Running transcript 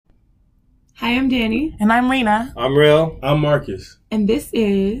Hi, I'm Danny. And I'm Rena. I'm Real. I'm Marcus. And this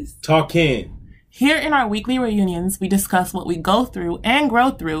is Talkin'. Here in our weekly reunions, we discuss what we go through and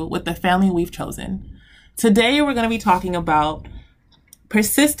grow through with the family we've chosen. Today, we're going to be talking about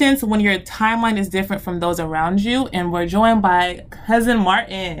persistence when your timeline is different from those around you. And we're joined by Cousin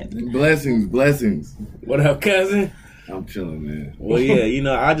Martin. Blessings. What up, cousin? I'm chilling, man. Well,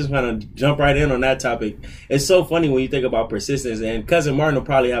 yeah, I just want to jump right in on that topic. It's so funny when you think about persistence, and Cousin Martin will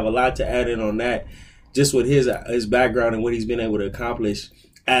probably have a lot to add in on that, just with his background and what he's been able to accomplish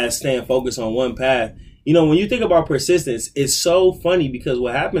as staying focused on one path. You know, when you think about persistence, it's so funny because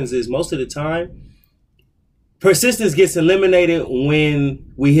what happens is most of the time, persistence gets eliminated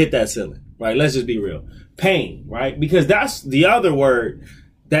when we hit that ceiling, right? Let's just be real. Pain, right? Because that's the other word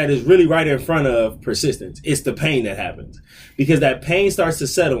that is really right in front of persistence. It's the pain that happens because that pain starts to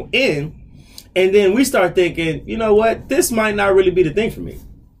settle in, and then we start thinking, you know what, this might not really be the thing for me.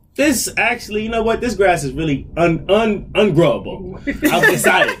 This actually, you know what, this grass is really ungrowable. I've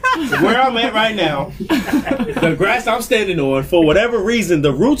decided where I'm at right now, the grass I'm standing on, for whatever reason,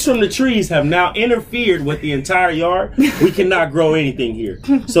 the roots from the trees have now interfered with the entire yard. We cannot grow anything here.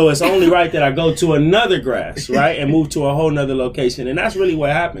 So it's only right that I go to another grass, right, and move to a whole nother location. And that's really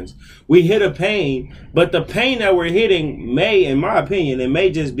what happens. We hit a pain, but the pain that we're hitting may, in my opinion, it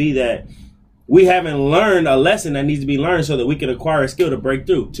may just be that we haven't learned a lesson that needs to be learned so that we can acquire a skill to break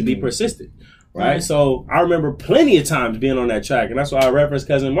through, to be persistent, right? Mm-hmm. So I remember plenty of times being on that track, and that's why I referenced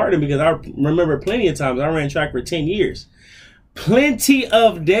Cousin Martin, because I remember plenty of times I ran track for 10 years. Plenty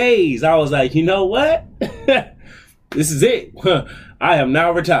of days I was like, you know what? This is it. I am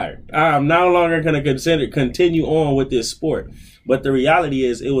now retired. I am no longer going to continue on with this sport. But the reality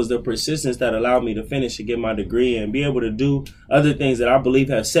is it was the persistence that allowed me to finish and get my degree and be able to do other things that I believe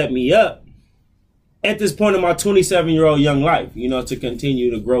have set me up at this point in my 27-year-old young life, you know, to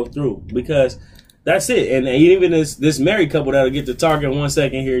continue to grow through, because that's it. And even this married couple that'll get to talk in 1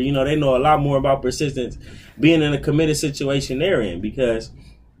 second here, you know, they know a lot more about persistence being in a committed situation they're in, because,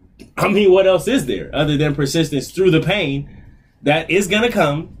 I mean, what else is there other than persistence through the pain that is going to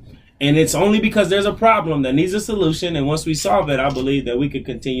come? And it's only because there's a problem that needs a solution. And once we solve it, I believe that we could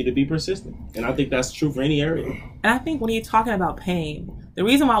continue to be persistent. And I think that's true for any area. And I think when you're talking about pain, the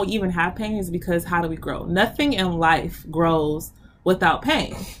reason why we even have pain is because how do we grow? Nothing in life grows without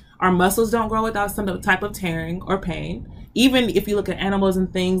pain. Our muscles don't grow without some type of tearing or pain. Even if you look at animals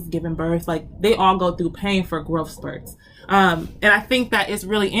and things giving birth, like they all go through pain for growth spurts. And I think that it's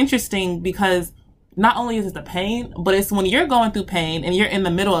really interesting because not only is it the pain, but it's when you're going through pain and you're in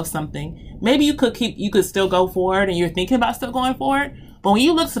the middle of something, maybe you could still go forward and you're thinking about still going forward. But when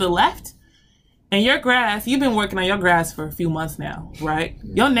you look to the left and your grass, you've been working on your grass for a few months now, right?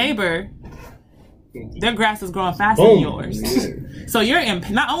 Your neighbor, their grass is growing faster than yours. So you're in,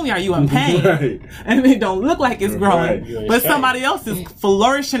 not only are you in pain, right, and it don't look like it's growing, right, but somebody else is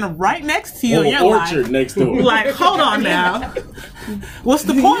flourishing right next to you. Or orchard next door. Like, hold on now. What's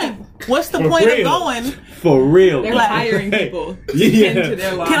the point? What's the point of going? For real. They're hiring people into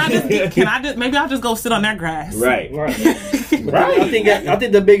their lives. Can I just, maybe I'll just go sit on their grass. Right. Right. I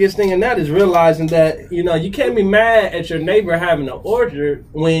think the biggest thing in that is realizing that, you know, you can't be mad at your neighbor having an orchard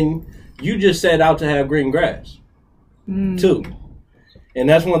when you just set out to have green grass, too. And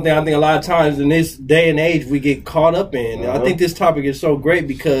that's one thing I think a lot of times in this day and age we get caught up in. I think this topic is so great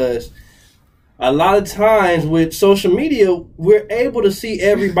because a lot of times with social media, we're able to see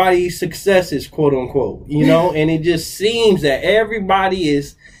everybody's successes, quote unquote, you know, and it just seems that everybody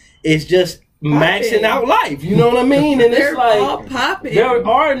is just maxing out life, you know what I mean? And it's like there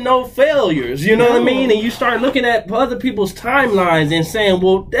are no failures, you know what I mean? And you start looking at other people's timelines and saying,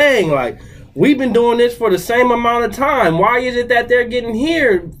 well, dang, like we've been doing this for the same amount of time. Why is it that they're getting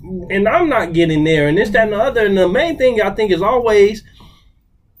here and I'm not getting there? And this, that, and the other. And the main thing I think is always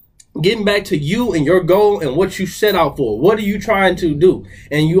getting back to you and your goal and what you set out for. What are you trying to do?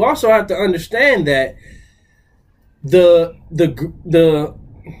 And you also have to understand that the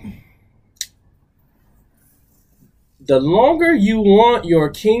longer you want your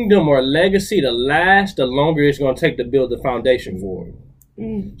kingdom or legacy to last, the longer it's going to take to build the foundation for it.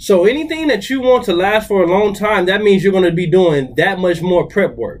 So anything that you want to last for a long time, that means you're going to be doing that much more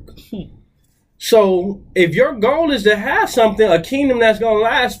prep work. So if your goal is to have something, a kingdom that's going to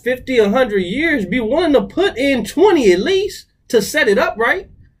last 50, 100 years, be willing to put in 20 at least to set it up right.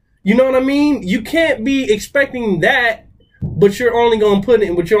 You know what I mean? You can't be expecting that, but you're only willing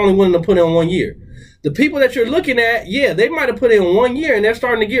to put in 1 year. The people that you're looking at, yeah, they might have put in 1 year and they're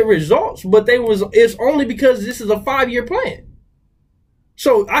starting to get results, but it's only because this is a 5-year plan.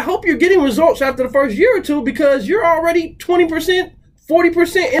 So I hope you're getting results after the first year or two because you're already 20%,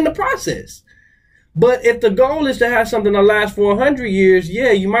 40% in the process. But if the goal is to have something that lasts for 100 years,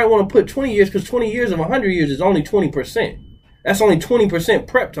 yeah, you might want to put 20 years because 20 years of 100 years is only 20%. That's only 20%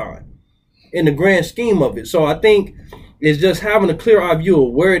 prep time in the grand scheme of it. So I think it's just having a clear-eyed view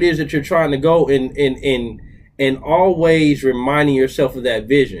of where it is that you're trying to go and always reminding yourself of that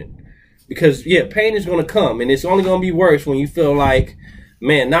vision. Because, yeah, pain is going to come, and it's only going to be worse when you feel like,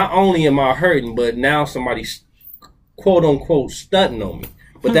 man, not only am I hurting, but now somebody's quote-unquote stunting on me.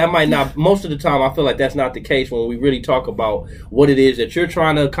 But that might not, most of the time, I feel like that's not the case when we really talk about what it is that you're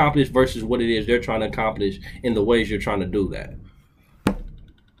trying to accomplish versus what it is they're trying to accomplish in the ways you're trying to do that.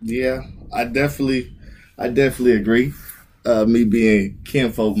 Yeah, I definitely agree. Me being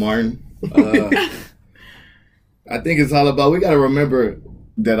kinfolk Martin, I think it's all about, we got to remember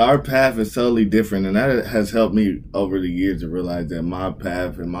that our path is totally different, and that has helped me over the years to realize that my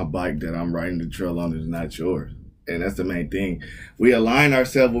path and my bike that I'm riding the trail on is not yours. And that's the main thing. We align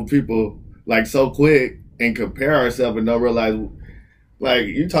ourselves with people like so quick and compare ourselves and don't realize, like,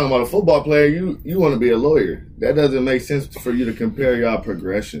 you're talking about a football player, you want to be a lawyer. That doesn't make sense for you to compare your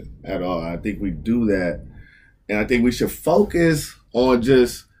progression at all. I think we do that. And I think we should focus on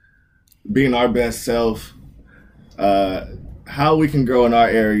just being our best self, how we can grow in our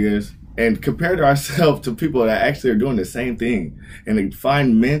areas, and compare ourselves to people that actually are doing the same thing. And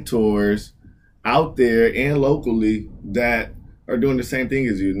find mentors out there and locally that are doing the same thing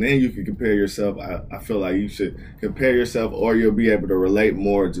as you. And then you can compare yourself. I feel like you should compare yourself, or you'll be able to relate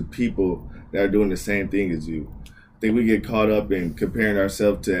more to people that are doing the same thing as you. I think we get caught up in comparing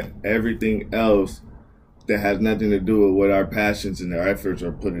ourselves to everything else that has nothing to do with what our passions and our efforts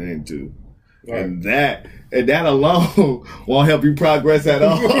are putting into. Right. And that alone won't help you progress at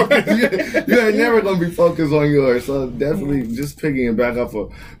all. You're never going to be focused on yours. So definitely just picking back up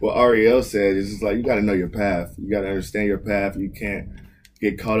of what Ariel said, it's just like, you got to know your path. You got to understand your path. You can't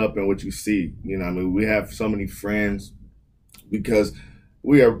get caught up in what you see. You know what I mean? We have so many friends because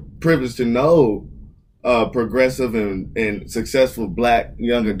we are privileged to know progressive and successful Black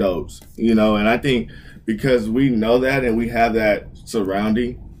young adults, you know, and I think because we know that and we have that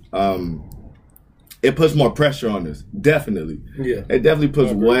surrounding, it puts more pressure on us. Definitely. Yeah. It definitely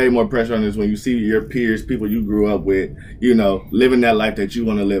puts way more pressure on us when you see your peers, people you grew up with, you know, living that life that you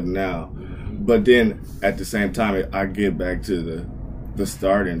want to live now. But then at the same time, I get back to the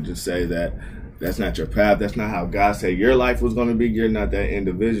start and just say that that's not your path. That's not how God said your life was going to be. You're not that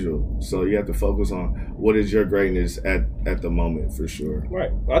individual. So you have to focus on what is your greatness at the moment, for sure.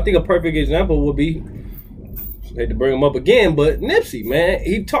 Right. I think a perfect example would be, I hate to bring him up again, but Nipsey, man,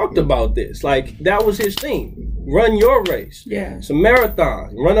 he talked about this. Like, that was his thing. Run your race. Yeah. It's a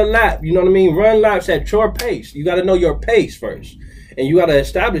marathon. Run a lap. You know what I mean? Run laps at your pace. You got to know your pace first. And you got to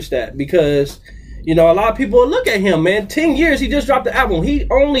establish that because, you know, a lot of people look at him, man. 10 years, he just dropped the album. He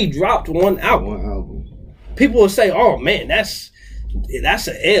only dropped one album. People will say, oh, man, that's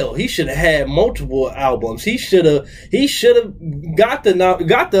an L. He should have had multiple albums. He should have got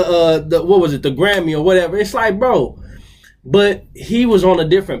the what was it, the Grammy or whatever. It's like, bro, but he was on a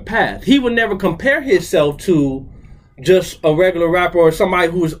different path. He would never compare himself to just a regular rapper or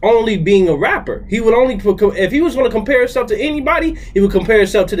somebody who was only being a rapper. He would only, if he was going to compare himself to anybody, he would compare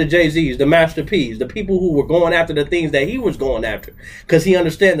himself to the Jay-Z's, the Master P's, the people who were going after the things that he was going after. Because he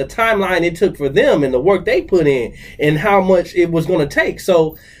understand the timeline it took for them and the work they put in and how much it was going to take.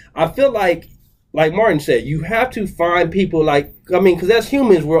 So I feel like Martin said, you have to find people because as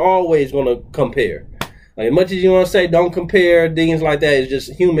humans, we're always going to compare. Like, as much as you want to say don't compare, things like that is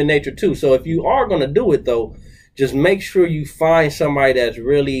just human nature too. So if you are going to do it, though, just make sure you find somebody that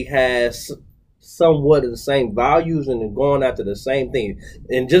really has somewhat of the same values and they're going after the same thing.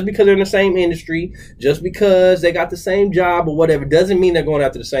 And just because they're in the same industry, just because they got the same job or whatever, doesn't mean they're going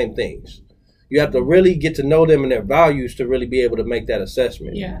after the same things. You have to really get to know them and their values to really be able to make that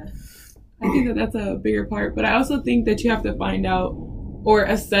assessment. Yeah. I think that's a bigger part. But I also think that you have to find out or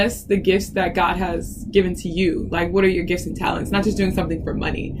assess the gifts that God has given to you. Like, what are your gifts and talents? Not just doing something for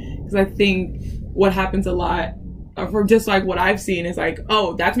money. Because I think what happens a lot, for just like what I've seen, is like,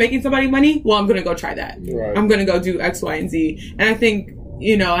 oh, that's making somebody money? Well, I'm going to go try that. Right. I'm going to go do X, Y, and Z. And I think,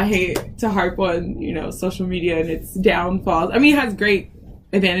 you know, I hate to harp on, you know, social media and its downfalls. I mean, it has great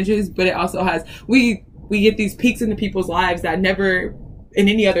advantages, but it also has, we get these peaks into people's lives that never in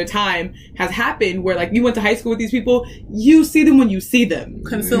any other time has happened, where like you went to high school with these people, you see them when you see them.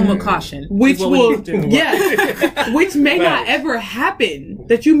 Consume with caution. Which will, which may not ever happen,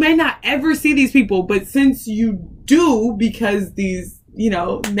 that you may not ever see these people, but since you do, because these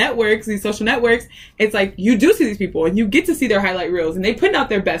networks, these social networks, it's like you do see these people and you get to see their highlight reels and they putting out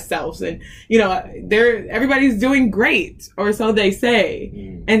their best selves and everybody's doing great, or so they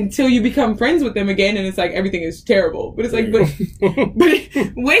say, until you become friends with them again and it's like everything is terrible. But it's like,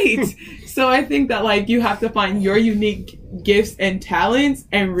 but wait. So I think that like you have to find your unique gifts and talents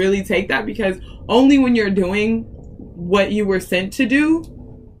and really take that, because only when you're doing what you were sent to do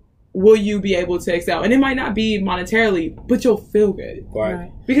will you be able to excel. And it might not be monetarily, but you'll feel good.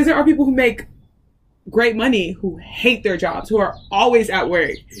 Right. Because there are people who make great money who hate their jobs, who are always at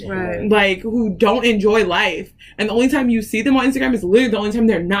work, Right. like who don't enjoy life. And the only time you see them on Instagram is literally the only time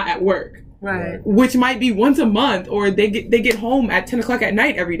they're not at work. Right. Which might be once a month, or they get home at 10 o'clock at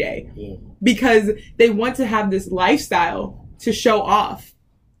night every day. Yeah. Because they want to have this lifestyle to show off.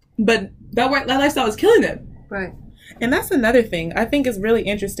 But that lifestyle is killing them. Right. And that's another thing I think is really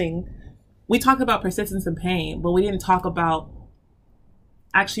interesting. We talked about persistence and pain, but we didn't talk about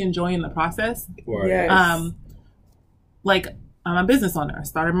actually enjoying the process. Right. Yes. Like, I'm a business owner. I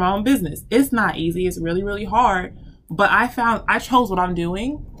started my own business. It's not easy. It's really, really hard. But I chose what I'm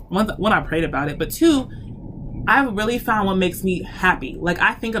doing. One, I prayed about it. But two, I really found what makes me happy. Like,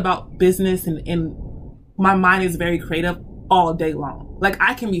 I think about business and my mind is very creative all day long. Like,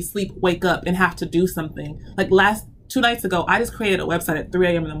 I can be asleep, wake up, and have to do something. Like, 2 nights ago, I just created a website at 3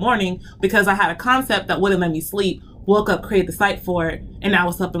 a.m. in the morning because I had a concept that wouldn't let me sleep, woke up, created the site for it, and now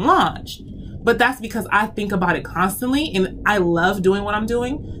it's up and launched. But that's because I think about it constantly, and I love doing what I'm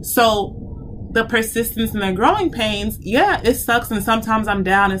doing. So the persistence and the growing pains, yeah, it sucks, and sometimes I'm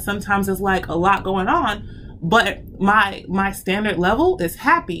down, and sometimes it's like a lot going on. But my standard level is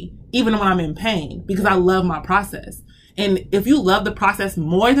happy, even when I'm in pain, because I love my process. And if you love the process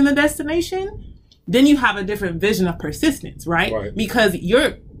more than the destination, then you have a different vision of persistence, right? Because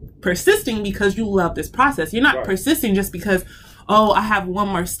you're persisting because you love this process. You're not persisting just because, oh, I have one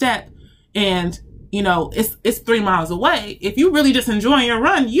more step and, it's 3 miles away. If you really just enjoying your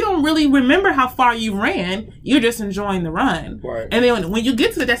run, you don't really remember how far you ran. You're just enjoying the run. Right. And then when you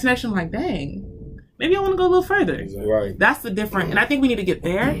get to the destination, like, dang, maybe I want to go a little further. Right. That's the difference. And I think we need to get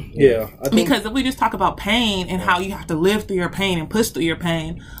there. Yeah. Because if we just talk about pain and how you have to live through your pain and push through your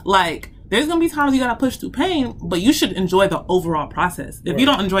pain, like, there's going to be times you got to push through pain, but you should enjoy the overall process. If you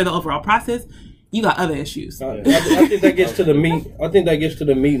don't enjoy the overall process, you got other issues. I think that gets to the meat. I think that gets to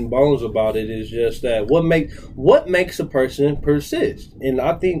the meat and bones about it. Is just that what makes a person persist, and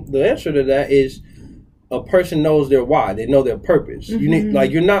I think the answer to that is a person knows their why. They know their purpose. You need,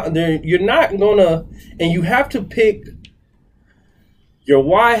 like, you're not gonna, and you have to pick. Your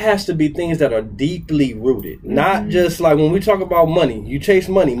why has to be things that are deeply rooted, not just like when we talk about money. You chase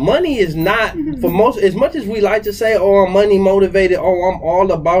money. Money is not, for most, as much as we like to say, oh, I'm money motivated, oh, I'm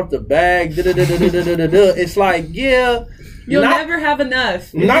all about the bag, it's like, yeah. You'll never have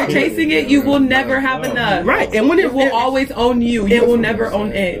enough. If you're chasing it, you will never have enough. Right. And when it will always own you. You will never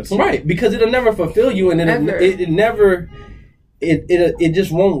own it. Right. Because it'll never fulfill you, and it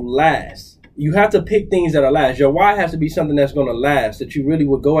just won't last. You have to pick things that'll last. Your why has to be something that's going to last, that you really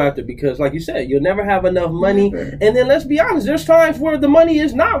would go after, because, like you said, you'll never have enough money. Never. And then let's be honest, there's times where the money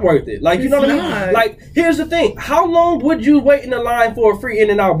is not worth it. Like, you know what I mean? Like, here's the thing. How long would you wait in the line for a free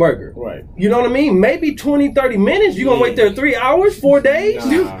In-N-Out burger? Right. You know what I mean? Maybe 20, 30 minutes. You're going to wait there 3 hours, 4 days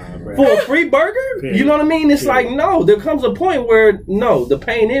for a free burger? You know what I mean? It's like, no, there comes a point where, no, the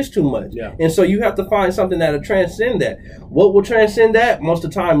pain is too much. Yeah. And so you have to find something that'll transcend that. What will transcend that? Most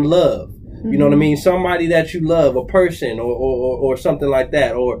of the time, love. You know what I mean? Somebody that you love, a person, or something like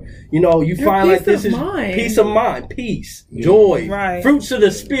that. Or, you find like this is peace of mind, peace, joy, fruits of the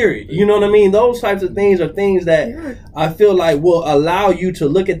spirit. You know what I mean? Those types of things are things that I feel like will allow you to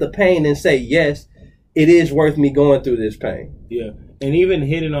look at the pain and say, yes, it is worth me going through this pain. Yeah. And even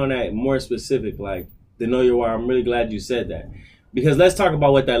hitting on that more specific, like the know your why, I'm really glad you said that. Because let's talk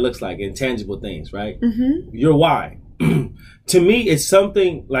about what that looks like, intangible things, right? Mm-hmm. Your why. To me, it's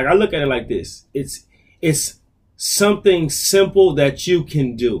something, like, I look at it like this. It's something simple that you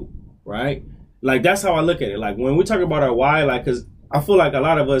can do, right? Like, that's how I look at it. Like, when we talk about our why, like, because I feel like a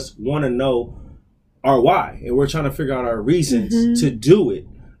lot of us want to know our why, and we're trying to figure out our reasons to do it.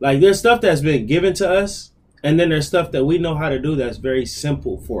 Like, there's stuff that's been given to us, and then there's stuff that we know how to do that's very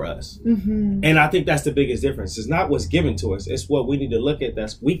simple for us. Mm-hmm. And I think that's the biggest difference. It's not what's given to us. It's what we need to look at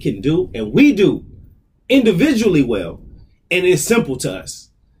that we can do, and we do individually well. And it's simple to us.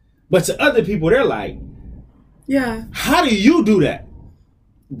 But to other people, they're like, yeah, how do you do that?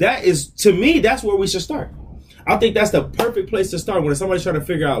 That is, to me, that's where we should start. I think that's the perfect place to start when somebody's trying to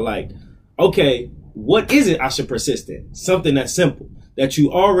figure out, like, okay, what is it I should persist in? Something that's simple, that you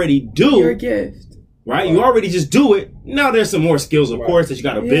already do. Your gift. right? You already just do it. Now there's some more skills, of course, that you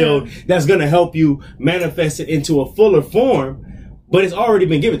got to build that's going to help you manifest it into a fuller form, but it's already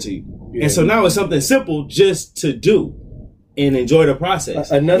been given to you. Yeah. And so now it's something simple just to do and enjoy the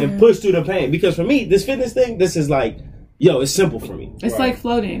process and push through the pain. Because for me, this fitness thing, this is like, yo, it's simple for me. It's like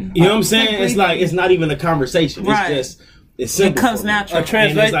floating. You know what I'm saying? It's like, it's not even a conversation. Right. It's just, it's simple. It comes natural.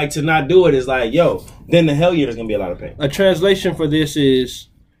 And it's like to not do it is like, yo, then the hell yeah, there's going to be a lot of pain. A translation for this is,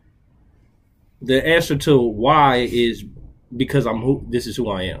 the answer to why is because this is who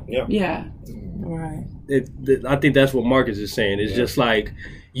I am. Yeah. Right. I think that's what Marcus is saying. It's just like,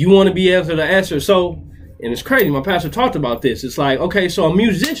 you want to be able to answer. So, and it's crazy. My pastor talked about this. It's like, okay, so a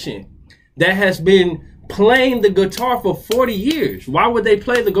musician that has been playing the guitar for 40 years. Why would they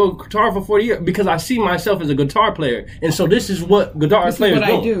play the guitar for 40 years? Because I see myself as a guitar player. And so this is what guitar players do.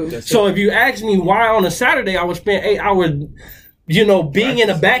 I do. So if you ask me why on a Saturday I would spend 8 hours, being in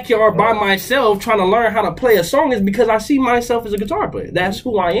a backyard by myself trying to learn how to play a song, is because I see myself as a guitar player. That's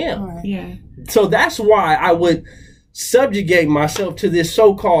who I am. Right. Yeah. So that's why I would subjugate myself to this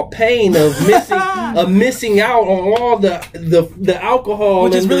so-called pain of missing out on all the alcohol,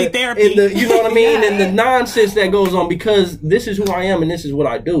 which is really therapy. And you know what I mean, and the nonsense that goes on, because this is who I am and this is what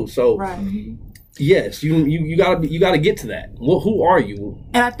I do. So yes, you gotta get to that. Well, who are you?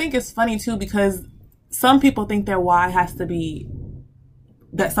 And I think it's funny too, because some people think their why has to be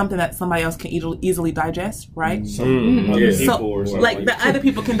that's something that somebody else can easily digest, right? Like the other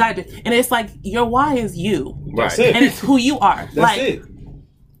people can digest, and it's like your why is you, right? And it's who you are. That's like it.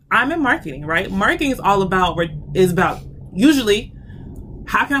 I'm in marketing, right? Marketing is all about usually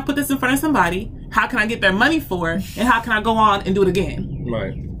how can I put this in front of somebody? How can I get their money for it? And how can I go on and do it again?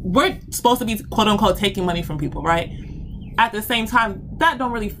 Right. We're supposed to be quote unquote taking money from people, right? At the same time, that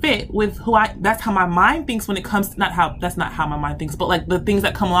don't really fit with that's how my mind thinks when it comes to, that's not how my mind thinks, but like the things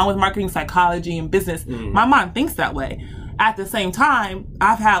that come along with marketing, psychology, and business, my mind thinks that way. At the same time,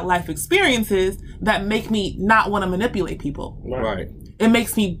 I've had life experiences that make me not want to manipulate people. Right. It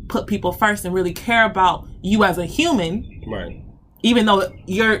makes me put people first and really care about you as a human. Right. Even though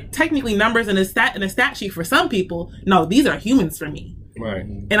you're technically numbers in a stat sheet for some people, no, these are humans for me. Right.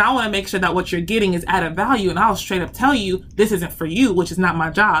 And I want to make sure that what you're getting is added value. And I'll straight up tell you, this isn't for you, which is not my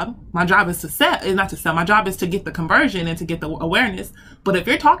job. My job is not to sell. My job is to get the conversion and to get the awareness. But if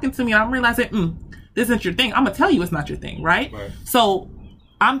you're talking to me and I'm realizing, this isn't your thing, I'm going to tell you it's not your thing, right? So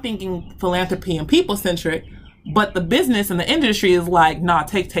I'm thinking philanthropy and people-centric, but the business and the industry is like, nah,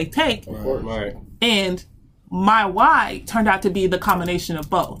 take. Right. And my why turned out to be the combination of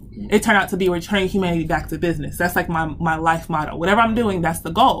both. It turned out to be returning humanity back to business. That's like my life motto. Whatever I'm doing, that's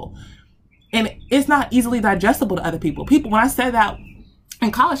the goal. And it's not easily digestible to other people. When I said that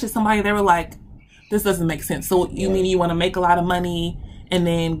in college to somebody, they were like, this doesn't make sense. So you mean you want to make a lot of money and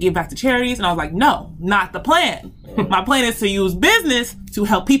then give back to charities? And I was like, no, not the plan. My plan is to use business to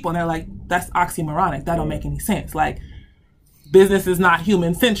help people. And they're like, that's oxymoronic. That don't make any sense. Like, business is not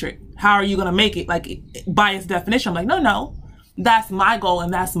human centric. How are you going to make it, like, by its definition? I'm like, no, that's my goal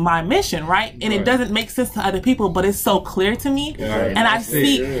and that's my mission, right? And it doesn't make sense to other people, but it's so clear to me. And I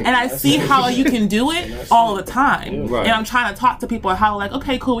see how you can do it all the time. Right. And I'm trying to talk to people how, like,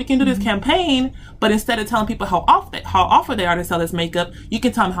 okay, cool, we can do this campaign, but instead of telling people how awful they are to sell this makeup, you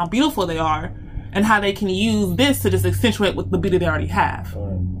can tell them how beautiful they are and how they can use this to just accentuate with the beauty they already have,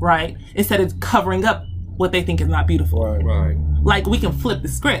 right? Instead of covering up what they think is not beautiful. Right. Like, we can flip the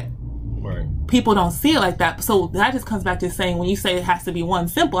script. Right. People don't see it like that. So that just comes back to saying, when you say it has to be one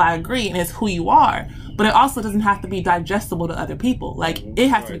simple, I agree, and it's who you are. But it also doesn't have to be digestible to other people. Like, it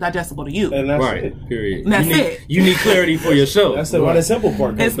has to be digestible to you. And that's it. Period. And that's it. You need clarity for yourself. That's where the simple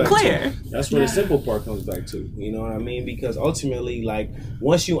part comes back clear. to. That's where the simple part comes back to. You know what I mean? Because ultimately, like,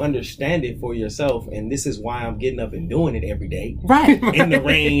 once you understand it for yourself, and this is why I'm getting up and doing it every day. Right. In the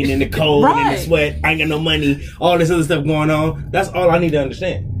rain, in the cold, in the sweat, I ain't got no money, all this other stuff going on. That's all I need to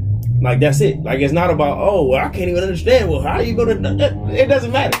understand. Like, that's it. Like, it's not about, I can't even understand. Well, how are you going to... It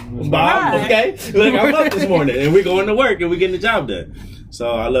doesn't matter. Bob, okay? Look, I'm up this morning, and we're going to work, and we're getting the job done. So,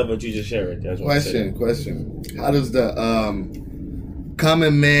 I love what you just shared. Question. How does the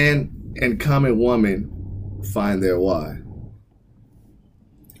common man and common woman find their why?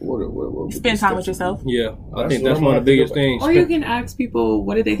 What spend time with yourself. Yeah, I think that's one of the biggest things. Or you can ask people,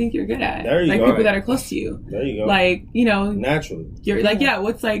 what do they think you're good at? There you go. People that are close to you. There you go. Like, naturally. You're like,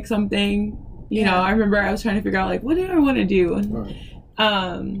 what's like something, know, I remember I was trying to figure out, like, what do I want to do? Right.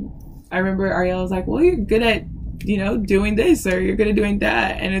 I remember Ariel was like, well, you're good at doing this, or you're good at doing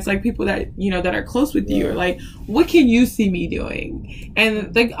that. And it's like people that, that are close with you are like, what can you see me doing?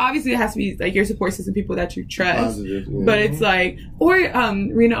 And like, obviously it has to be like your support system, people that you trust. Positive, yeah. But it's like, or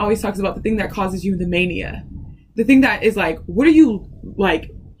Rena always talks about the thing that causes you the mania. The thing that is like, what are you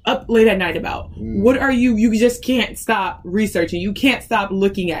like up late at night about? What are you just can't stop researching. You can't stop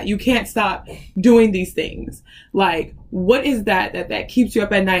looking at. You can't stop doing these things. Like, what is that keeps you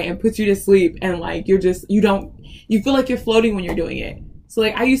up at night and puts you to sleep, and like you feel like you're floating when you're doing it. So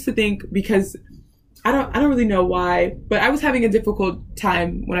like I used to think, because I don't really know why, but I was having a difficult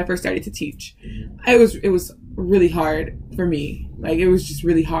time when I first started to teach. It was really hard for me. Like, it was just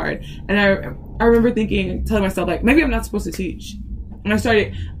really hard. And I remember telling myself like, maybe I'm not supposed to teach. And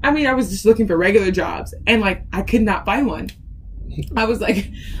I was just looking for regular jobs, and like I could not find one. I got to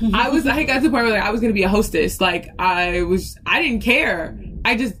the point where like I was going to be a hostess. Like I didn't care.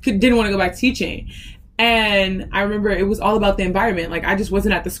 I just didn't want to go back teaching. And I remember it was all about the environment. Like I just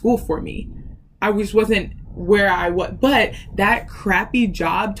wasn't at the school for me. I just wasn't where I was. But that crappy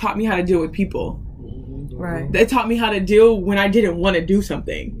job taught me how to deal with people. Right. It taught me how to deal when I didn't want to do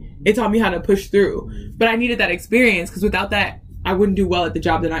something. It taught me how to push through. But I needed that experience, because without that, I wouldn't do well at the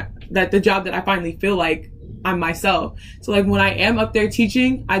job that I finally feel like I'm myself. So like when I am up there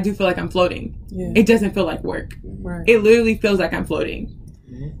teaching, I do feel like I'm floating. Yeah. It doesn't feel like work. Right. It literally feels like I'm floating.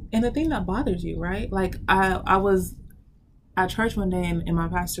 And the thing that bothers you, right? Like I was at church one day, and my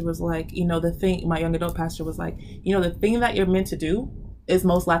pastor was like, my young adult pastor was like, the thing that you're meant to do is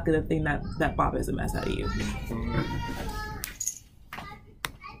most likely the thing that bothers the mess out of you.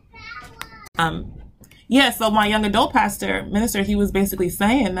 So my young adult minister, he was basically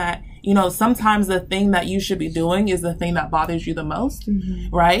saying that, sometimes the thing that you should be doing is the thing that bothers you the most,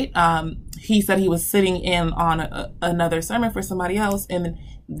 right? He said he was sitting in on another sermon for somebody else, and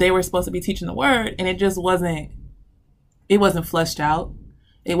they were supposed to be teaching the word, and it wasn't fleshed out.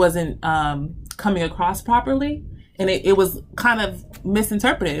 It wasn't coming across properly. And it was kind of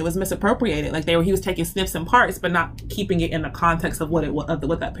misinterpreted. It was misappropriated. Like he was taking snips and parts, but not keeping it in the context of what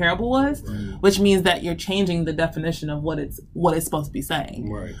that parable was, which means that you're changing the definition of what it's supposed to be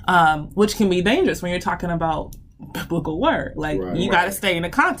saying, right? Which can be dangerous when you're talking about biblical word. Like you got to stay in the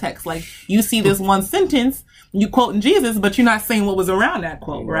context. Like you see this one sentence, you quoting Jesus, but you're not saying what was around that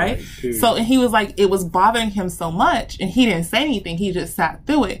quote, right? So and he was like, it was bothering him so much, and he didn't say anything. He just sat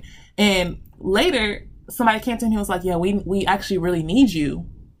through it, and later somebody came to him and was like, yeah, we actually really need you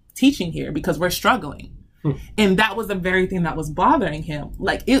teaching here because we're struggling. And that was the very thing that was bothering him.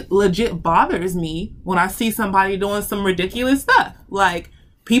 Like, it legit bothers me when I see somebody doing some ridiculous stuff. Like,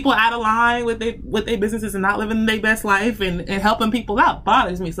 people out of line with their businesses and not living their best life and helping people out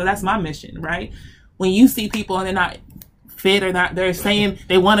bothers me. So that's my mission, right? When you see people and they're not fit, or not, they're saying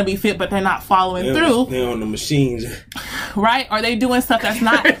they want to be fit, but they're not following through. They're on the machines. Right? Or they doing stuff that's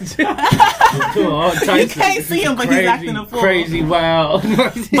not. You can't see him, but he's acting a fool. Crazy, wild.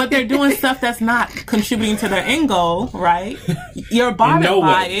 But they're doing stuff that's not contributing to their end goal, right? You're bothered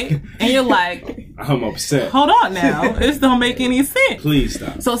by it, and you're like, I'm upset. Hold on now. This don't make any sense. Please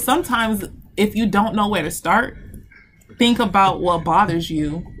stop. So sometimes, if you don't know where to start, think about what bothers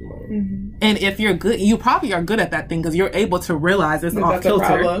you. And if you're good, you probably are good at that thing because you're able to realize it's off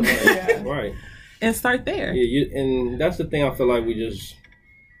kilter. Yeah. Right. And start there. Yeah, and that's the thing. I feel like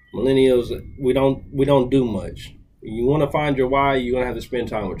millennials, we don't do much. You want to find your why, you're going to have to spend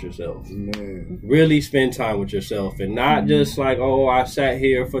time with yourself. Man. Really spend time with yourself, and not just like, oh, I sat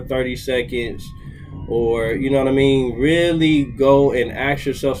here for 30 seconds, or, you know what I mean? Really go and ask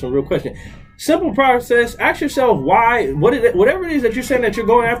yourself some real questions. Simple process. Ask yourself why. Whatever it is that you're saying that you're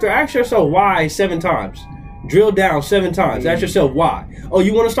going after, ask yourself why 7 times. Drill down 7 times. Ask yourself why. Oh,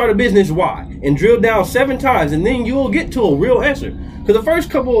 you want to start a business? Why? And drill down 7 times, and then you'll get to a real answer. Because the first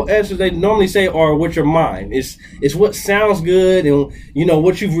couple of answers they normally say are what your mind. It's what sounds good, and you know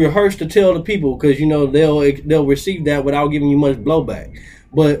what you've rehearsed to tell the people, because you know they'll receive that without giving you much blowback.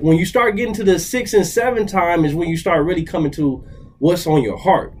 But when you start getting to the 6 and 7 time is when you start really coming to what's on your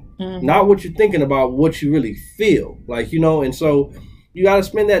heart. Not what you're thinking about, what you really feel. Like, you know, and so you got to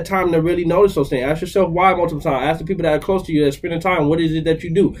spend that time to really notice those things. Ask yourself why multiple times. Ask the people that are close to you that are spending time, what is it that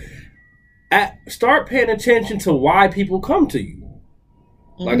you do? Start paying attention to why people come to you.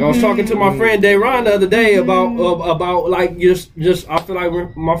 Like I was talking to my friend Dayron the other day about like just I feel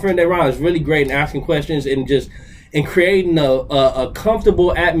like my friend Dayron is really great in asking questions and creating a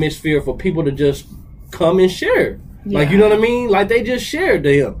comfortable atmosphere for people to just come and share. Yeah. Like, you know what I mean? Like, they just shared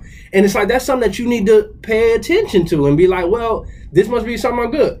to him. And it's like, that's something that you need to pay attention to and be like, well, this must be something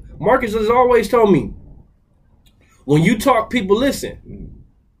good. Marcus has always told me, when you talk, people listen.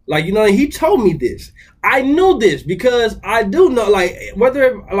 Like, you know, he told me this. I knew this because I do know, like,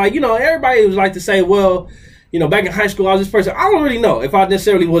 whether, like, you know, everybody was like to say, well, you know, back in high school, I was this person. I don't really know if I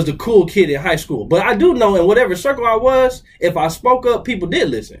necessarily was the cool kid in high school. But I do know in whatever circle I was, if I spoke up, people did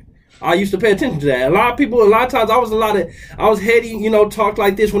listen. I used to pay attention to that. A lot of times I was heady, you know, talked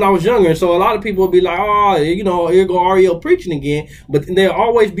like this when I was younger. So a lot of people would be like, oh, you know, here go Ariel preaching again. But there'll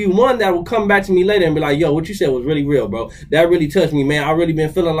always be one that will come back to me later and be like, yo, what you said was really real, bro. That really touched me, man. I really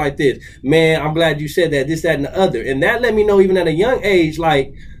been feeling like this. Man, I'm glad you said that, this, that, and the other. And that let me know even at a young age,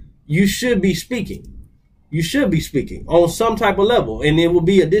 like, you should be speaking. You should be speaking on some type of level. And it will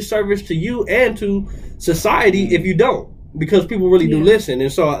be a disservice to you and to society if you don't. Because people really do listen. And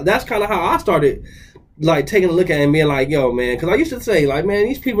so that's kind of how I started, like, taking a look at it and being like, yo, man. Because I used to say, like, man,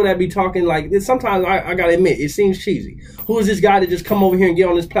 these people that be talking, like, sometimes I got to admit, it seems cheesy. Who is this guy to just come over here and get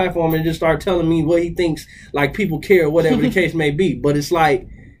on this platform and just start telling me what he thinks, like, people care, whatever the case may be. But it's like,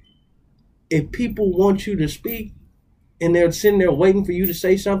 if people want you to speak, and they're sitting there waiting for you to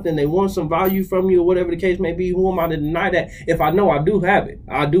say something, they want some value from you or whatever the case may be, who am I to deny that? If I know I do have it,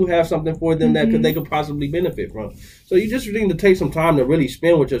 I do have something for them that they could possibly benefit from. So you just need to take some time to really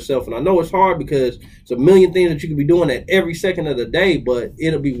spend with yourself. And I know it's hard because it's a million things that you could be doing at every second of the day, but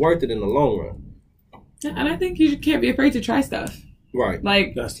it'll be worth it in the long run. And I think you can't be afraid to try stuff. Right.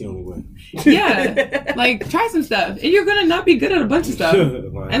 Like, that's the only way. Yeah. Like, try some stuff. And you're going to not be good at a bunch of stuff.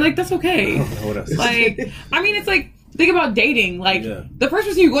 And, like, that's okay. Like, I mean, it's like, think about dating. Like, the first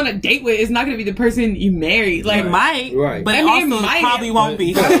person you're going to date with is not going to be the person you marry. Like, might, but I also mean, it might. probably won't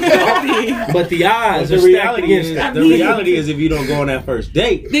be. But the odds the are stacked reality against is, that. the reality is, if you don't go on that first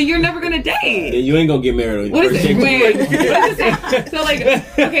date, then you're never going to date. Then you ain't going to get married on What your is first it? date. Wait, what is it? So, like,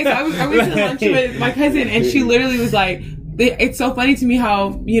 okay, so I went to lunch with my cousin, and she literally was like, it's so funny to me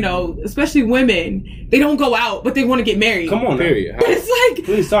how, you know, especially women, they don't go out, but they want to get married. Come on, period. But it's like,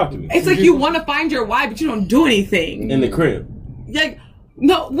 please talk to me. It's like you want to find your why, but you don't do anything. In the crib. Like,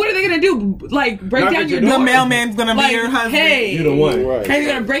 no, what are they going to do? Like, break Knock down at your your door? The mailman's gonna be your husband. Hey, You're the one. Right. Hey,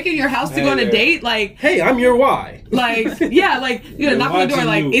 you're going to break in your house to go on a date? Like, hey, I'm your why. Like, yeah, like, you're going to knock on the door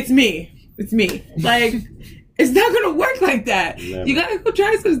like, it's me. It's me. Like, it's not going to work like that. Never. You got to go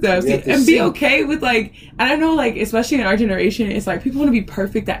try some stuff and be okay with, like, I don't know, like, especially in our generation, it's like people want to be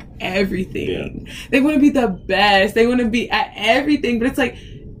perfect at everything. Yeah. They want to be the best. They want to be at everything. But it's like,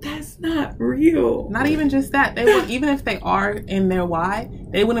 that's not real. Not even just that. They would, even if they are in their why,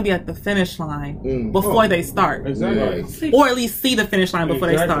 they wouldn't be at the finish line before they start. Exactly. Or at least see the finish line before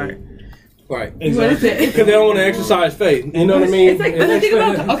they start. Right. Exactly. What is it? Because they don't want to exercise faith. You know what I mean? It's like, think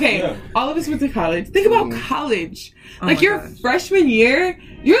about, all of us went to college. Think about college. Like, your freshman year,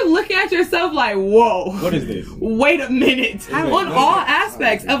 you're looking at yourself like, whoa. What is this? Wait a minute. On all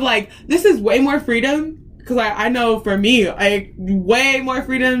aspects of, like, this is way more freedom. Because I know for me, like, way more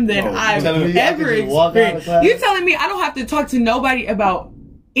freedom than I've ever experienced. You're telling me I don't have to talk to nobody about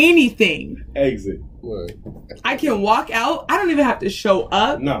anything. Exit. Right. I can walk out. I don't even have to show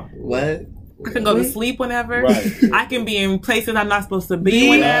up. No. What? I can go to sleep whenever. Right. I can be in places I'm not supposed to be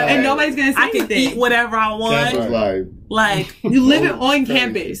whenever. And nobody's going to say I can anything. eat whatever I want. Campus life. Like, you live it on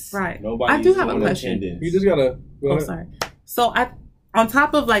campus. Right. Nobody's I do have a on question. attendance. You just got to... Oh, sorry. So, on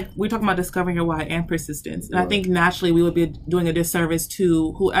top of, like, we're talking about discovering your why and persistence. And I think naturally we would be doing a disservice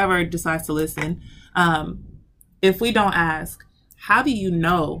to whoever decides to listen. If we don't ask, how do you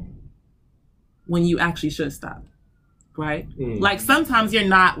know when you actually should stop? Right? Like, sometimes you're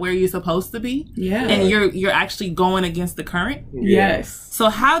not where you're supposed to be. Yeah. And you're actually going against the current. Yes. So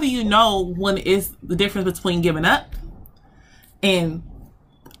how do you know when it's the difference between giving up and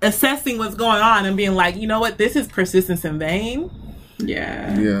assessing what's going on and being like, you know what, this is persistence in vain.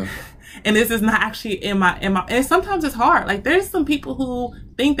 Yeah. Yeah. And this is not actually in my and sometimes it's hard. Like, there's some people who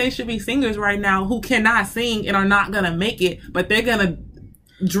think they should be singers right now who cannot sing and are not gonna make it, but they're gonna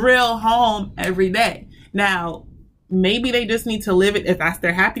drill home every day. Now, maybe they just need to live it. If that's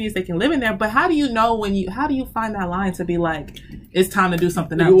their happiness, they can live in there. But how do you know how do you find that line to be like, it's time to do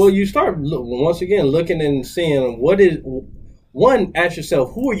something else? Well, you start, once again, looking and seeing ask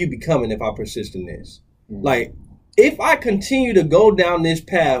yourself, who are you becoming if I persist in this? Like, if I continue to go down this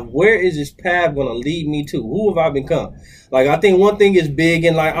path, where is this path going to lead me to? Who have I become? Like, I think one thing is big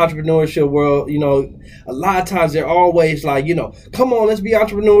in, like, entrepreneurship world, you know, a lot of times they're always like, you know, come on, let's be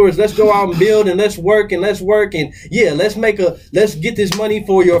entrepreneurs. Let's go out and build and let's work. And yeah, let's get this money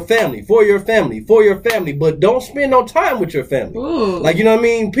for your family. But don't spend no time with your family. Ooh. Like, you know what I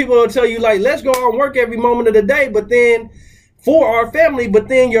mean? People will tell you, like, let's go out and work every moment of the day, but then for our family, but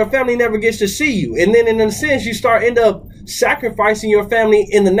then your family never gets to see you. And then in a sense, you end up sacrificing your family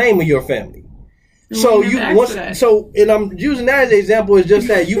in the name of your family. So We you never asked once for that. so, and I'm using that as an example. Is just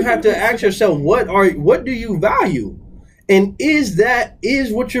that you have to ask yourself what do you value, and is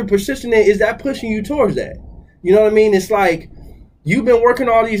what you're persistent in, is that pushing you towards that? You know what I mean? It's like you've been working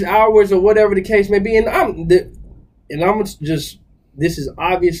all these hours or whatever the case may be, and I'm just, this is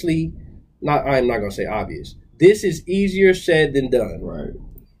obviously not. I'm not gonna say obvious. This is easier said than done. Right.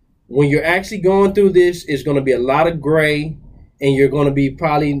 When you're actually going through this, it's going to be a lot of gray, and you're going to be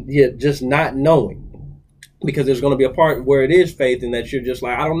probably just not knowing, because there's going to be a part where it is faith, and that you're just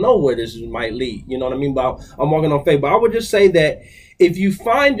like, I don't know where this might lead. You know what I mean? But I'm walking on faith. But I would just say that if you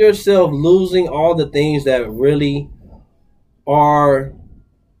find yourself losing all the things that really are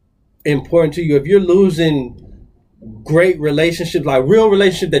important to you, if you're losing great relationships, like real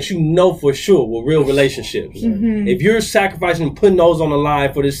relationships that you know for sure were real relationships. If you're sacrificing and putting those on the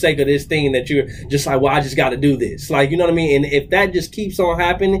line for the sake of this thing, that you're just like, well, I just got to do this. Like, you know what I mean? And if that just keeps on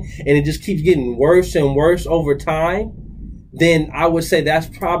happening and it just keeps getting worse and worse over time, then I would say that's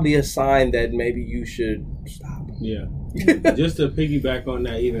probably a sign that maybe you should stop. Yeah. Just to piggyback on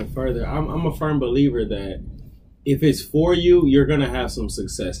that even further, I'm a firm believer that if it's for you, you're going to have some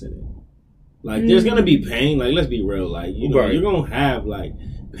success in it. Like, there's going to be pain. Like, let's be real. Like, you know, Right. you're going to have, like,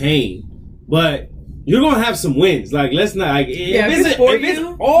 pain. But you're going to have some wins. Like, let's not, like, if it's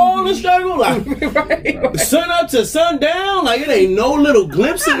all the struggle, like, Right. sun up to sundown, like, it ain't no little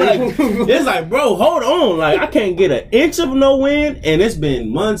glimpse of, like, it's like, bro, hold on. Like, I can't get an inch of no win, and it's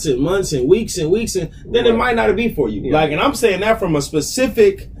been months and months and weeks, and then it might not be for you. Yeah. Like, and I'm saying that from a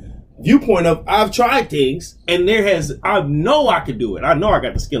specific viewpoint of I've tried things, and I know I could do it. I know I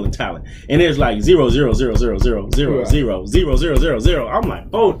got the skill and talent, and there's like 0.00000000000. I'm like,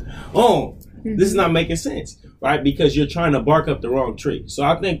 hold on, this is not making sense, right? Because you're trying to bark up the wrong tree. So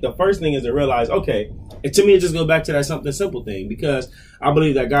I think the first thing is to realize, okay, and to me it just goes back to that something simple thing, because I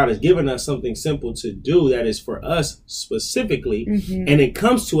believe that God has given us something simple to do that is for us specifically, and it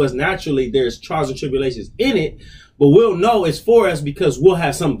comes to us naturally. There's trials and tribulations in it, but we'll know it's for us because we'll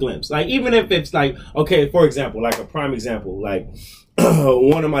have some glimpse. Like, even if it's like, okay, for example, like a prime example, like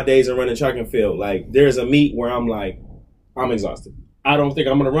one of my days of running track and field, like there's a meet where I'm like, I'm exhausted. I don't think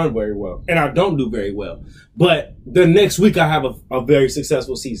I'm going to run very well. And I don't do very well. But the next week I have a very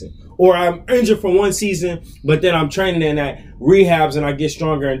successful season. Or I'm injured for one season, but then I'm training in that rehabs and I get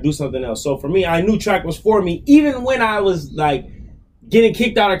stronger and do something else. So for me, I knew track was for me, even when I was like getting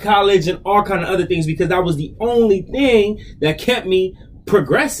kicked out of college and all kind of other things, because that was the only thing that kept me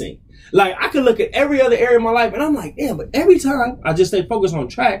progressing. Like, I could look at every other area of my life and I'm like, damn, but every time I just stay focused on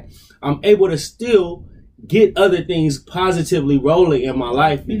track, I'm able to still get other things positively rolling in my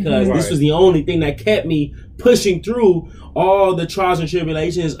life, because this was the only thing that kept me pushing through all the trials and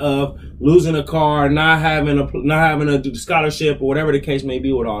tribulations of losing a car, not having a scholarship, or whatever the case may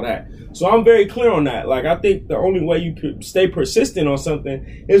be with all that. So I'm very clear on that. Like, I think the only way you could stay persistent on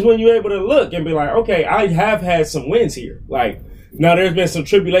something is when you're able to look and be like, okay, I have had some wins here. Like, now there's been some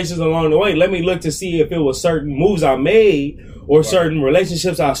tribulations along the way. Let me look to see if it was certain moves I made or certain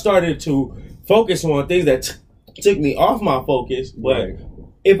relationships I started to focus on, things that took me off my focus. But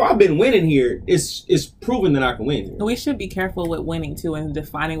if I've been winning here, it's proven that I can win. We should be careful with winning too, and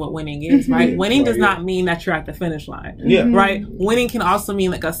defining what winning is, right? Winning does not mean that you're at the finish line. Yeah. Right? Winning can also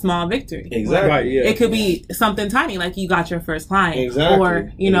mean like a small victory. Exactly. Right, yeah. It could be something tiny, like you got your first client. Exactly.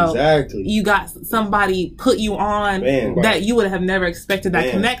 Or, you know, Exactly. you got somebody put you on that you would have never expected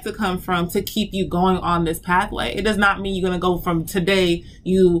that connect to come from, to keep you going on this pathway. It does not mean you're going to go from today,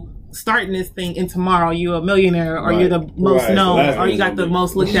 you starting this thing, and tomorrow you're a millionaire, or you're the most known, or you got the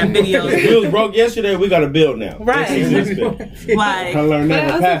most looked at videos. We was broke yesterday, we got to build now. Right. Like, I learned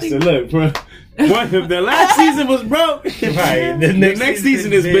that from Pastor. Look, bro. If the last season was broke, Right. The next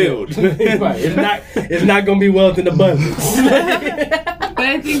season is build. Right. It's not gonna be wealth in abundance. But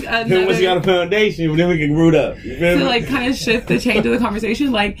I think Then once you got a foundation, then we can root up. You feel to me? like kind of shift the change of the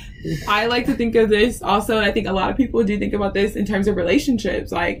conversation, like I like to think of this also, and I think a lot of people do think about this in terms of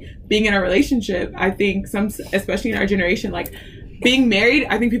relationships, like being in a relationship. I think especially in our generation, like being married,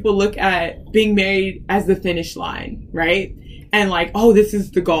 I think people look at being married as the finish line, right? And like, oh, this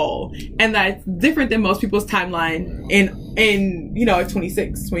is the goal. And that's different than most people's timeline in you know,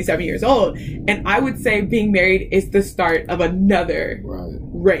 26, 27 years old. And I would say being married is the start of another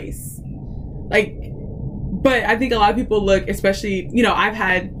race. Like, but I think a lot of people look, especially, you know, I've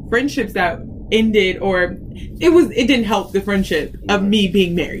had friendships that ended, or it didn't help the friendship of me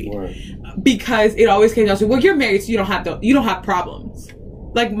being married. Because it always came down to, well, you're married, so you don't have problems.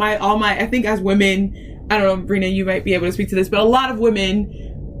 Like I think as women, I don't know, Brina, you might be able to speak to this, but a lot of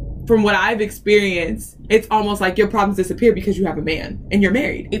women, from what I've experienced, it's almost like your problems disappear because you have a man and you're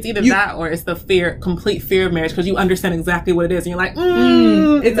married. It's either that or it's the complete fear of marriage because you understand exactly what it is and you're like,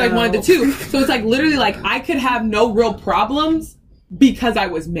 it's like one of the two. So it's like literally like I could have no real problems because I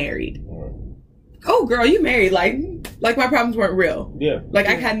was married. Oh, girl, you married. Like my problems weren't real. Yeah. Like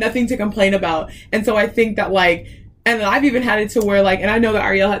I had nothing to complain about. And so I think that like, and I've even had it to where like, and I know that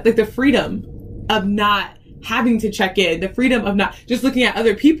Ariel had like the freedom of not having to check in, the freedom of not just looking at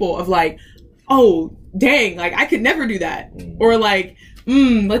other people of like, oh, dang, like I could never do that. Or like,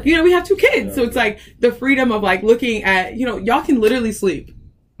 like, you know, we have 2 kids. So it's like the freedom of like looking at, you know, y'all can literally sleep.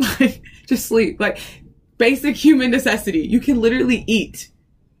 Like just sleep. Like basic human necessity. You can literally eat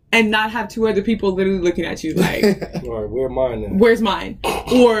and not have 2 other people literally looking at you like, Or where's mine then? Where's mine?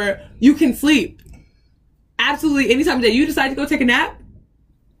 Or you can sleep. Absolutely anytime of day. You decide to go take a nap,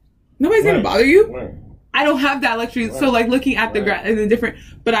 nobody's gonna bother you. Right. I don't have that luxury. Right. So like looking at the different,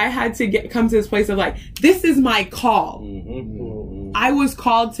 but I had to come to this place of like, this is my call. I was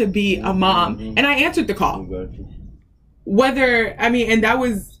called to be a mom and I answered the call. Exactly. Whether, I mean, and that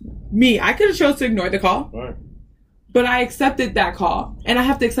was me. I could have chose to ignore the call, Right. but I accepted that call and I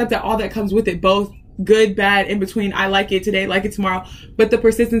have to accept that all that comes with it, both good, bad, in between. I like it today, like it tomorrow, but the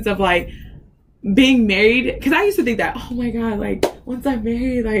persistence of like being married. Cause I used to think that, oh my God, like once I'm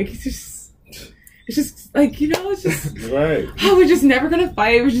married, like it's just like, you know, it's just, Right. oh, we're just never gonna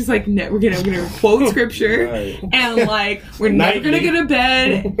fight. We're just like, we're gonna quote scripture Right. and like, we're never gonna go to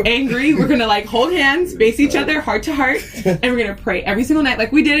bed angry. We're gonna like hold hands, face each other heart to heart, and we're gonna pray every single night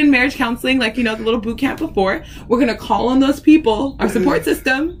like we did in marriage counseling, like, you know, the little boot camp before. We're gonna call on those people, our support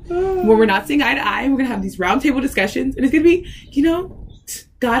system, when we're not seeing eye to eye. We're gonna have these round table discussions, and it's gonna be, you know,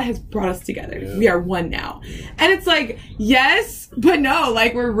 God has brought us together. Yeah. We are one now. And it's like, yes, but no,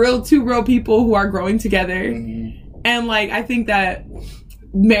 like we're 2 real people who are growing together. And like, I think that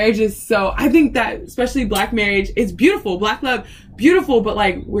marriage is I think that especially Black marriage is beautiful. Black love, beautiful, but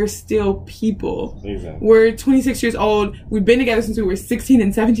like we're still people. Exactly. We're 26 years old. We've been together since we were 16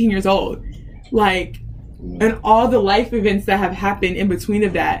 and 17 years old. Like, and all the life events that have happened in between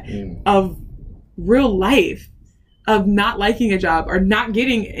of that, of real life. Of not liking a job or not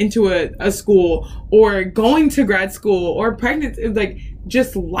getting into a school or going to grad school or pregnancy, like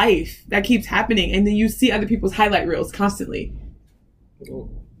just life that keeps happening. And then you see other people's highlight reels constantly.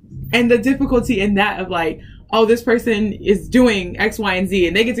 And the difficulty in that of like, oh, this person is doing X, Y, and Z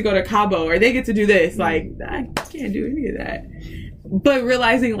and they get to go to Cabo or they get to do this. Like, I can't do any of that. But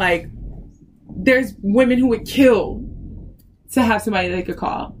realizing like there's women who would kill to have somebody they could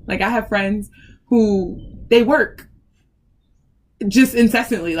call. Like I have friends who they work just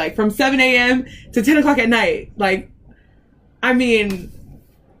incessantly, like from 7 a.m. to 10 o'clock at night. Like, I mean,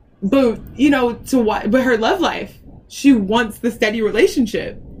 but you know, but her love life, she wants the steady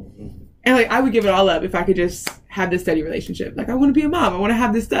relationship. And like, I would give it all up if I could just have this steady relationship. Like, I want to be a mom. I want to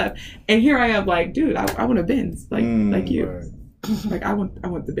have this stuff. And here I am like, dude, I want a Benz. Like you. Right. Like, I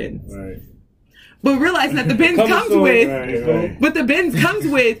want the Benz. Right. But realizing that the Benz comes with, but the Benz comes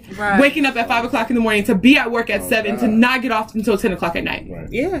with waking up at 5 o'clock in the morning to be at work at 7 to not get off until 10 o'clock at night. Right.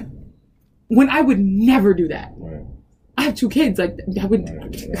 Yeah. When I would never do that. Right. I have 2 kids. Like, I would,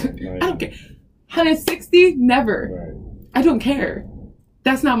 I don't care. 160? Never. Right. I don't care.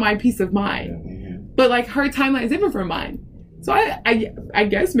 That's not my peace of mind. Yeah. But like, her timeline is different from mine. So I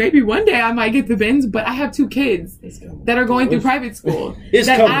guess maybe one day I might get the Benz, but I have 2 kids that are going through private school.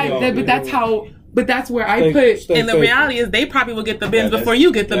 But that's where I put. And the reality is, they probably will get the Benz before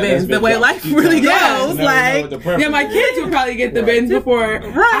you get the Benz. The way life really goes, like, yeah, my kids will probably get the Benz before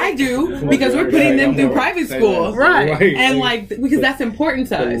I do because we're putting them through private school, right? And like, because that's important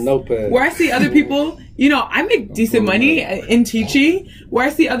to us. Where I see other people, you know, I make decent money in teaching. Where I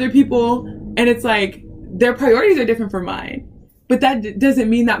see other people, and it's like their priorities are different from mine. But that doesn't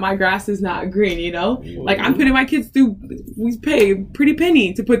mean that my grass is not green, you know? Like, I'm putting my kids through, we pay a pretty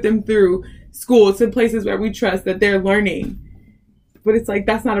penny to put them through school to places where we trust that they're learning. But it's like,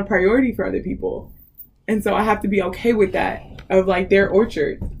 that's not a priority for other people. And so I have to be okay with that, of like their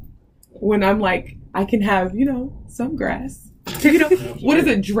orchard. When I'm like, I can have, you know, some grass. You know, what is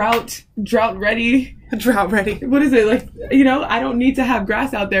it? Drought ready? Drought ready. What is it? Like, you know, I don't need to have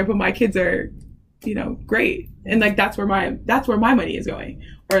grass out there, but my kids are, you know, great. And like, that's where my money is going.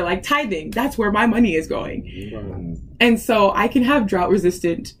 Or like tithing, that's where my money is going. And so I can have drought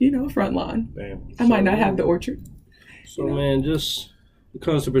resistant, you know, front lawn. I might not have the orchard. So man, just when it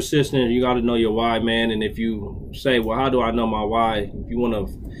comes to persistence, you got to know your why, man. And if you say, well, how do I know my why? If you want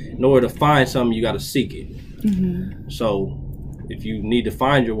to, in order to find something, you got to seek it. So If you need to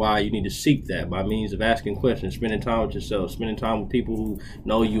find your why, you need to seek that by means of asking questions, spending time with yourself, spending time with people who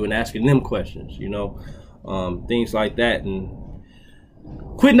know you and asking them questions, things like that. And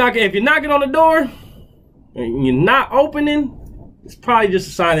quit knocking. If you're knocking on the door and you're not opening, it's probably just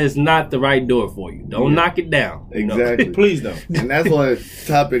a sign that it's not the right door for you. Don't knock it down. Exactly. Please don't. And that's what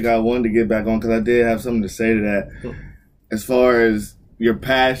topic I wanted to get back on, because I did have something to say to that. As far as your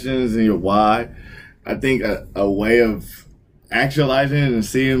passions and your why, I think a way of actualizing it and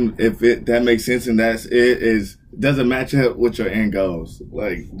seeing if that makes sense and that's it is, doesn't match up with your end goals.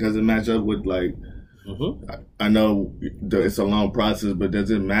 Like, does it match up with, like, I know it's a long process, but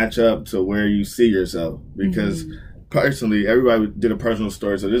does it match up to where you see yourself? Because personally, everybody did a personal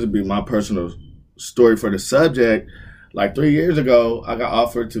story, so this would be my personal story for the subject. Like 3 years ago, I got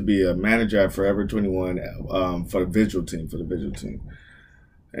offered to be a manager at Forever 21 for the visual team.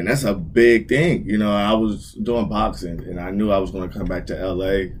 And that's a big thing. I was doing boxing, and I knew I was going to come back to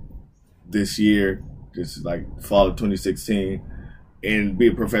LA this year, just like fall of 2016, and be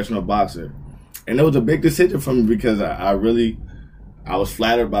a professional boxer. And it was a big decision for me because I was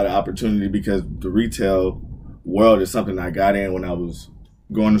flattered by the opportunity, because the retail world is something I got in when I was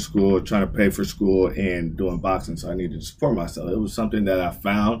going to school, trying to pay for school, and doing boxing. So I needed to support myself. It was something that I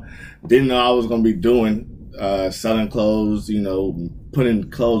found. Didn't know I was going to be doing, selling clothes, putting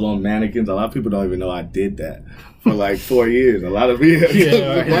clothes on mannequins. A lot of people don't even know I did that for like 4 years. A lot of people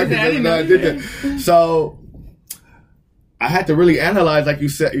didn't know I did that. So I had to really analyze, like you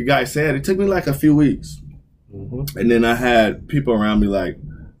guys said. It took me like a few weeks. And then I had people around me like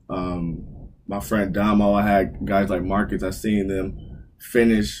my friend Damo. I had guys like Marcus. I seen them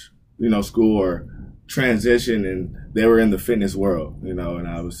finish, school or transition, and they were in the fitness world, and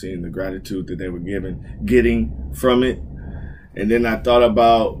I was seeing the gratitude that they were getting from it. And then I thought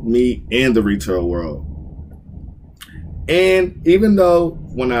about me in the retail world. And even though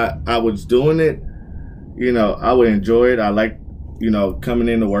when I was doing it, I would enjoy it. I like, coming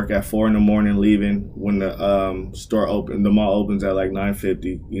in to work at 4 a.m, leaving when the store the mall opens at like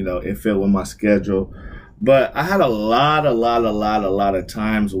 9:50. It fit with my schedule. But I had a lot of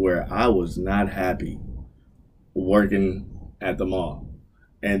times where I was not happy working at the mall.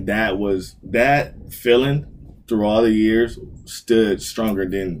 And that feeling through all the years stood stronger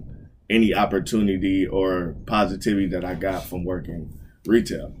than any opportunity or positivity that I got from working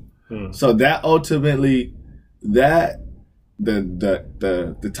retail. So that ultimately, the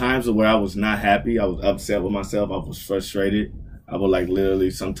times where I was not happy, I was upset with myself, I was frustrated. I would like literally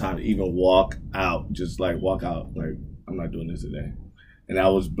sometimes even walk out, like I'm not doing this today. And I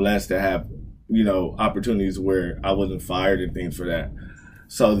was blessed to have, opportunities where I wasn't fired and things for that.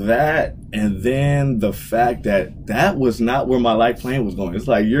 So that, and then the fact that was not where my life plan was going. It's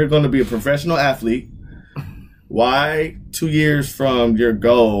like, you're going to be a professional athlete. Why 2 years from your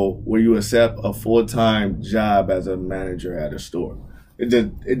goal will you accept a full-time job as a manager at a store? It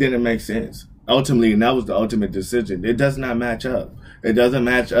didn't make sense. Ultimately, and that was the ultimate decision. It does not match up. It doesn't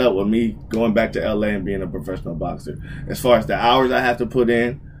match up with me going back to LA and being a professional boxer. As far as the hours I have to put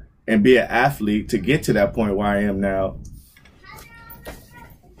in and be an athlete to get to that point where I am now.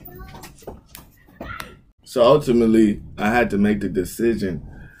 So ultimately, I had to make the decision,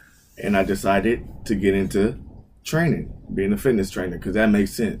 and I decided to get into training, being a fitness trainer, because that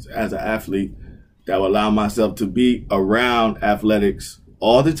makes sense. As an athlete, that will allow myself to be around athletics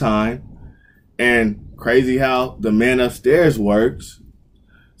all the time. And crazy how the man upstairs works.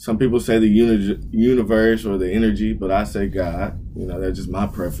 Some people say the universe or the energy, but I say God. That's just my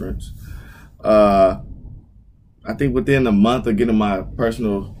preference. I think within a month of getting my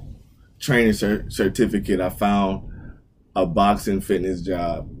personal training certificate, I found a boxing fitness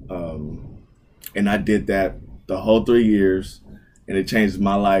job. And I did that the whole 3 years, and it changed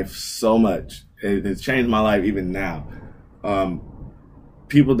my life so much. It's changed my life even now.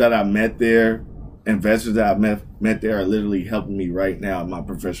 People that I met there, investors that I've met there are literally helping me right now in my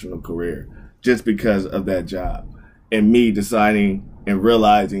professional career just because of that job and me deciding and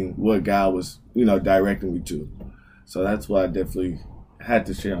realizing what God was, directing me to. So that's why I definitely had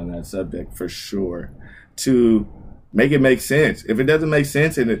to share on that subject for sure, to make it make sense. If it doesn't make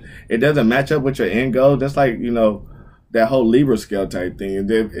sense and it doesn't match up with your end goal, that's like, that whole Libra scale type thing.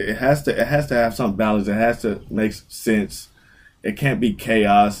 It has to have some balance. It has to make sense. It can't be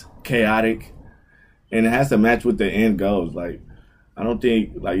chaotic. And it has to match with the end goals. Like, I don't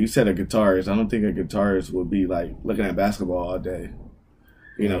think, like you said, a guitarist, I don't think a guitarist would be like looking at basketball all day.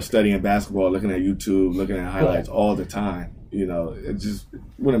 Studying basketball, looking at YouTube, looking at highlights all the time. It just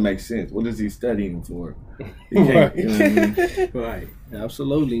wouldn't make sense. What is he studying for? He can't, right. You know what I mean? Right.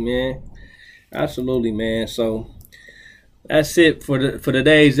 Absolutely, man. So, That's it for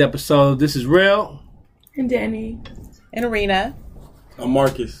today's episode. This is Real. And Danny. And Arena. I'm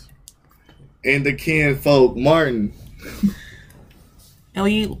Marcus. And the kinfolk, Martin.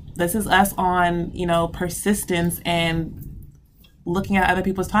 And this is us on, persistence and looking at other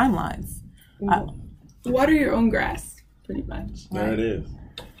people's timelines. Water your own grass, pretty much. There it is.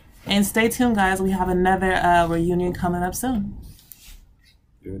 And stay tuned, guys. We have another reunion coming up soon.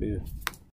 There it is.